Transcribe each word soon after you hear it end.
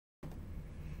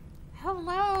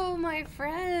Hello, my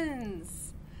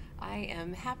friends. I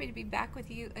am happy to be back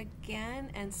with you again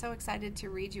and so excited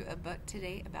to read you a book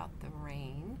today about the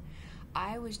rain.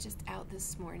 I was just out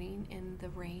this morning in the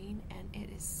rain and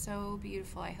it is so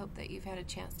beautiful. I hope that you've had a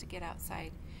chance to get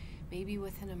outside, maybe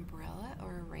with an umbrella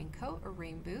or a raincoat or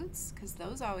rain boots, because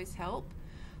those always help.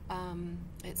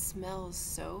 It smells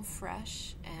so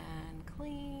fresh and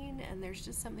clean, and there's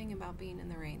just something about being in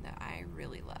the rain that I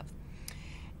really love.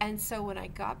 And so when I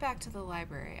got back to the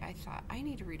library, I thought, I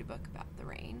need to read a book about the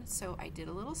rain. So I did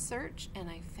a little search, and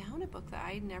I found a book that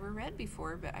I had never read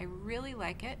before, but I really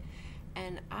like it,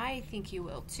 and I think you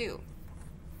will too.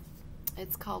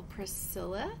 It's called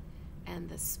Priscilla and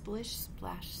the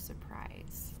Splish-Splash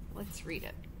Surprise. Let's read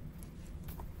it.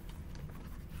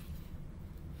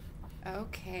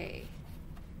 Okay,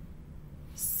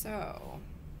 so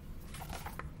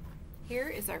here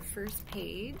is our first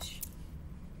page.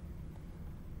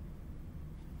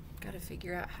 Got to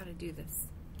figure out how to do this.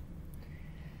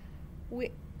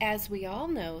 As we all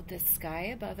know, the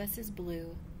sky above us is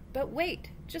blue. But wait,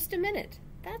 just a minute.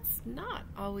 That's not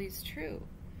always true.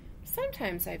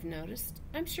 Sometimes I've noticed,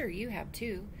 I'm sure you have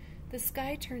too, the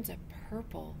sky turns a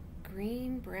purple,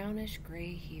 green, brownish,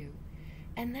 gray hue.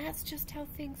 And that's just how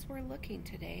things were looking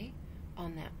today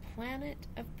on that planet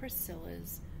of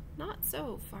Priscilla's, not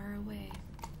so far away.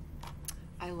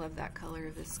 I love that color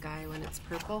of the sky when it's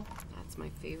purple. That's my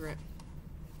favorite.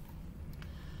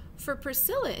 For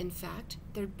Priscilla, in fact,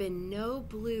 there'd been no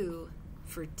blue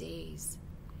for days.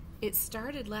 It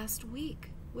started last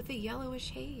week with a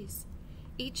yellowish haze.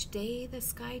 Each day the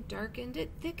sky darkened,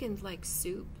 it thickened like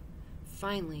soup.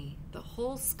 Finally, the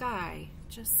whole sky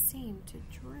just seemed to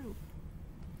droop.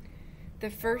 The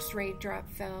first raindrop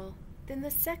fell, then the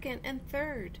second and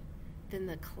third. Then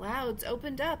the clouds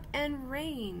opened up and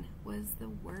rain was the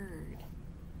word.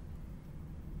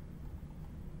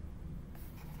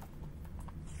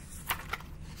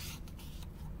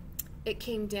 It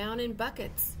came down in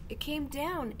buckets. It came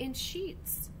down in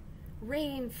sheets.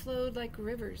 Rain flowed like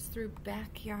rivers through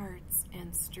backyards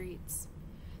and streets.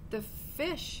 The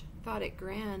fish thought it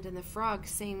grand and the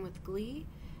frogs sang with glee,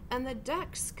 and the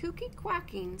ducks kooky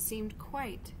quacking seemed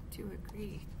quite to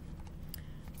agree.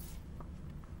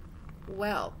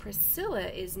 Well, Priscilla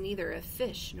is neither a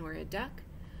fish nor a duck.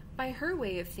 By her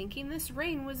way of thinking, this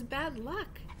rain was bad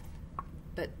luck.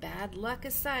 But bad luck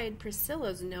aside,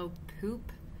 Priscilla's no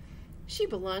poop. She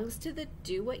belongs to the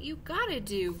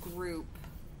do-what-you-gotta-do group.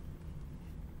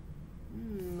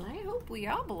 I hope we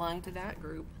all belong to that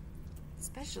group,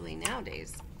 especially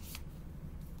nowadays.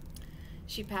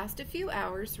 She passed a few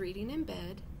hours reading in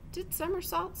bed, did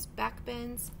somersaults,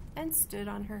 backbends, and stood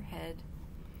on her head.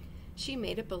 She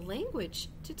made up a language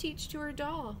to teach to her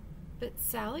doll, but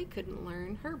Sally couldn't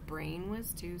learn, her brain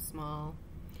was too small.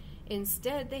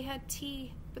 Instead, they had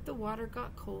tea, but the water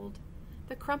got cold.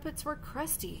 The crumpets were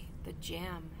crusty, the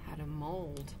jam had a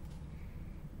mold.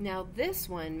 Now this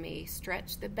one may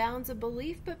stretch the bounds of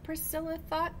belief, but Priscilla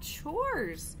thought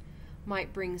chores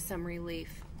might bring some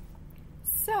relief.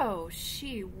 So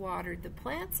she watered the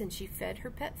plants and she fed her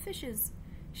pet fishes.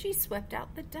 She swept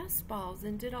out the dust balls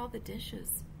and did all the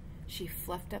dishes. She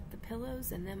fluffed up the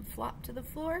pillows and then flopped to the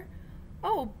floor.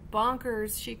 Oh,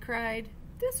 bonkers, she cried.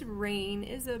 This rain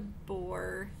is a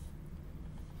bore.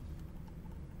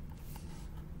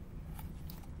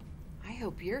 I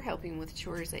hope you're helping with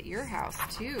chores at your house,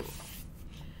 too.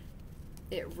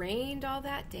 It rained all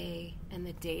that day and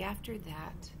the day after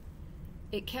that.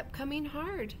 It kept coming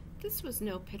hard. This was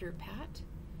no pitter-pat.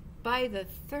 By the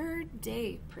third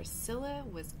day, Priscilla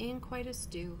was in quite a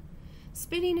stew,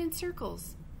 spinning in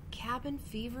circles. Cabin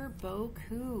fever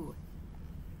beaucoup.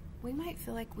 We might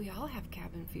feel like we all have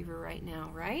cabin fever right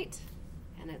now, right?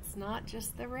 And it's not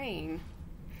just the rain.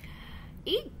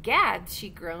 Egad, she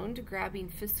groaned, grabbing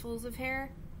fistfuls of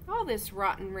hair. All this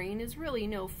rotten rain is really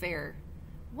no fair.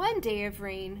 1 day of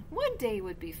rain, 1 day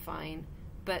would be fine.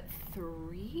 But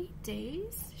 3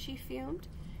 days, she fumed,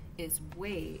 is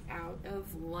way out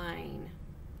of line.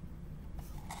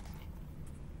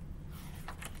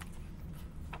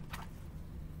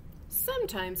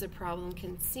 Sometimes a problem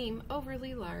can seem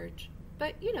overly large,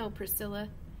 but you know Priscilla,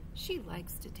 she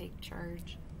likes to take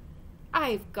charge.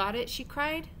 I've got it, she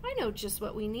cried. I know just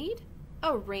what we need.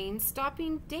 A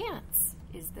rain-stopping dance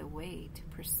is the way to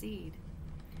proceed.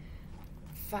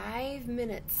 5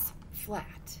 minutes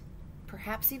flat,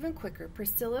 perhaps even quicker,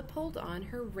 Priscilla pulled on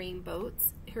her rain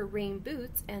boots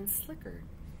and slicker.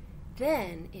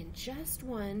 Then, in just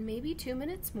 1, maybe 2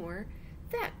 minutes more,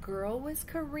 that girl was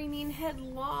careening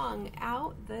headlong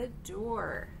out the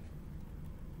door.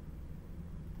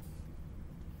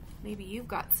 Maybe you've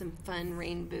got some fun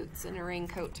rain boots and a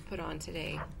raincoat to put on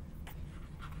today.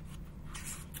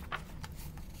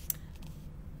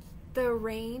 The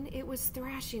rain, it was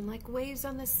thrashing like waves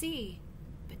on the sea.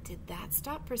 But did that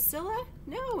stop Priscilla?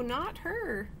 No, not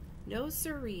her. No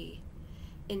siree.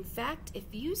 In fact, if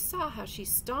you saw how she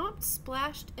stomped,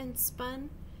 splashed, and spun,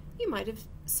 you might have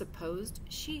supposed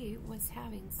she was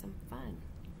having some fun.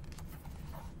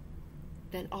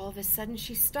 Then all of a sudden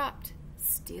she stopped,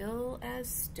 still as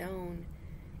stone.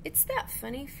 It's that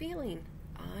funny feeling,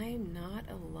 I'm not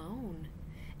alone.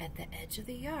 At the edge of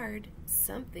the yard,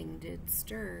 something did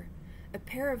stir. A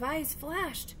pair of eyes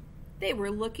flashed. They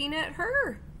were looking at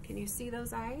her. Can you see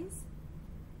those eyes?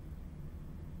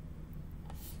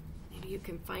 Maybe you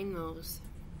can find those.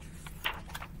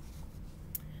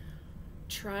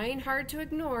 Trying hard to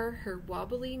ignore her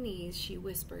wobbly knees, she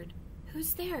whispered,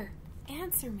 "Who's there?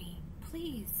 Answer me,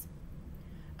 please."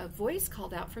 A voice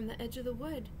called out from the edge of the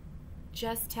wood,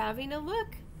 "Just having a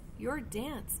look. Your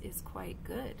dance is quite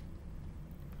good."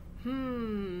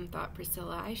 Thought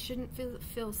Priscilla, I shouldn't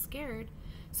feel scared,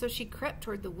 so she crept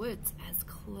toward the woods as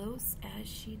close as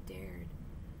she dared.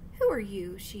 "Who are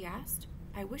you?" she asked.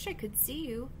 "I wish I could see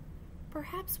you.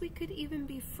 Perhaps we could even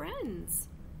be friends,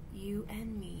 you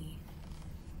and me."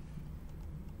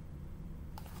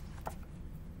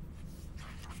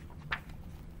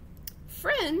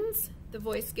 "Friends?" the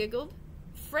voice giggled.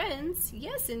 "Friends?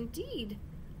 Yes, indeed.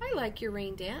 I like your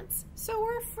rain dance, so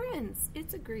we're friends,"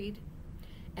 it's agreed.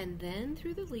 And then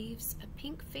through the leaves a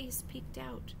pink face peeked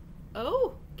out.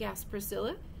 "Oh," gasped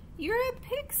Priscilla, "you're a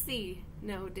pixie,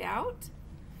 no doubt."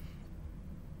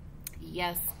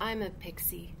 "Yes, I'm a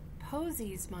pixie.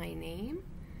 Posy's my name.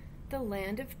 The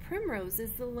land of primrose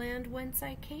is the land whence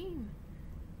I came."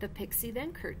 The pixie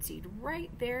then curtsied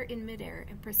right there in midair,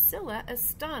 and Priscilla,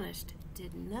 astonished,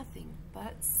 did nothing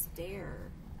but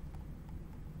stare.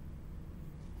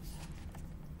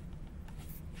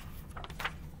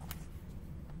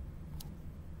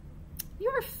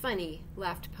 "You're funny,"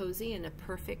 laughed Posy in a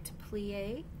perfect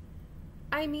plie.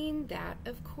 "I mean that,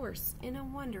 of course, in a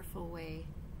wonderful way.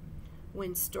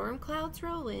 When storm clouds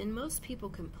roll in, most people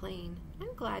complain.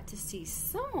 I'm glad to see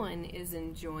someone is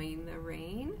enjoying the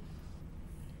rain."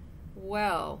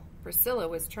 Well, Priscilla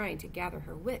was trying to gather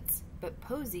her wits, but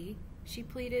Posy, she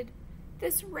pleaded,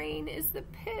 "This rain is the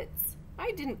pits.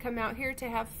 I didn't come out here to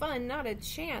have fun, not a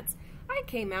chance. I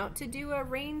came out to do a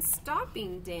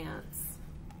rain-stopping dance."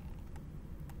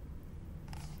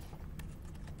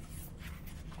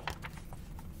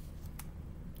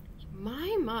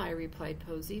 My, replied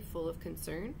Posy, full of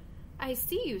concern. "I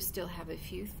see you still have a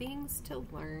few things to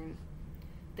learn."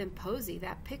 Then Posy,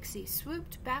 that pixie,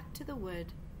 swooped back to the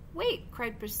wood. "Wait,"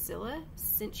 cried Priscilla,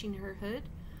 cinching her hood.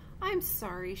 "I'm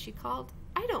sorry," she called.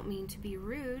 "I don't mean to be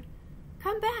rude.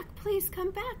 Come back, please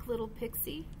come back, little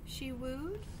pixie," she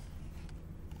wooed.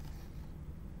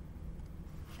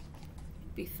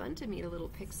 It'd be fun to meet a little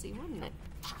pixie, wouldn't it?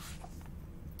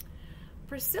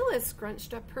 Priscilla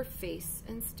scrunched up her face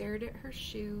and stared at her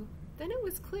shoe. Then it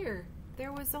was clear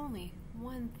there was only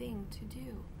one thing to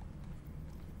do.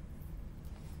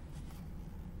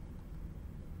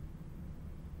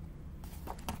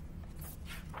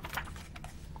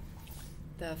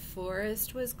 The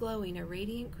forest was glowing a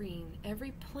radiant green.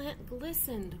 Every plant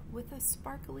glistened with a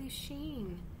sparkly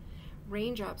sheen.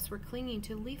 Raindrops were clinging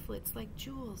to leaflets like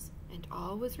jewels, and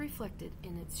all was reflected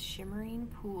in its shimmering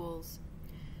pools.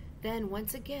 Then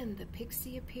once again the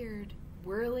pixie appeared,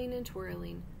 whirling and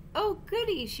twirling. "Oh,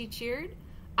 goody!" she cheered.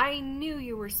 "I knew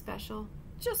you were special.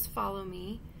 Just follow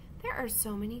me. There are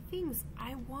so many things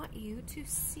I want you to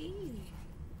see."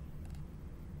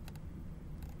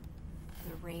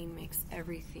 The rain makes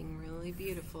everything really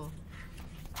beautiful.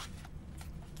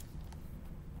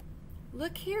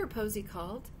 "Look here," Posy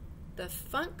called. "The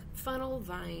funk funnel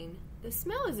vine. The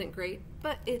smell isn't great,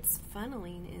 but its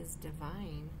funneling is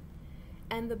divine.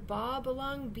 And the bob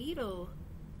along beetle,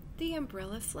 the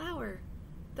umbrella flower,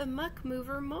 the muck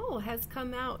mover mole has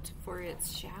come out for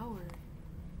its shower.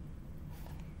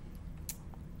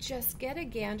 Just get a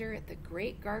gander at the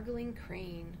great gargling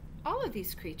crane. All of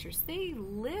these creatures, they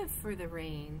live for the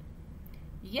rain."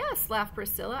 "Yes," laughed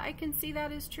Priscilla, "I can see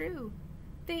that is true.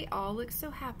 They all look so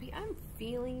happy, I'm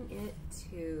feeling it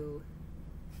too."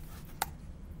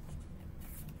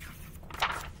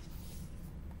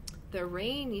 "The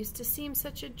rain used to seem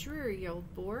such a dreary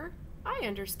old bore. I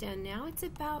understand now it's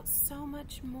about so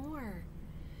much more.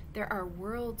 There are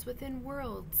worlds within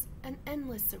worlds, an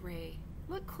endless array.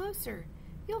 Look closer,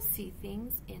 you'll see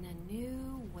things in a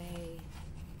new way."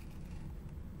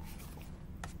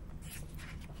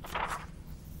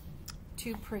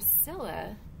 To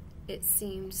Priscilla, It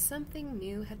seemed something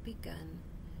new had begun.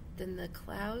 Then the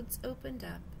clouds opened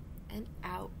up and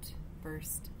out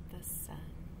burst the sun.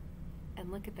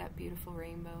 And look at that beautiful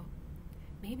rainbow.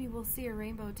 Maybe we'll see a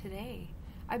rainbow today.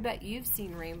 I bet you've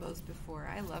seen rainbows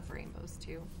before. I love rainbows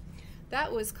too.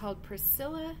 That was called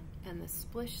Priscilla and the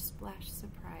Splish-Splash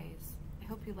Surprise. I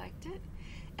hope you liked it,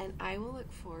 and I will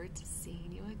look forward to seeing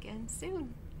you again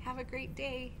soon. Have a great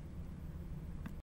day.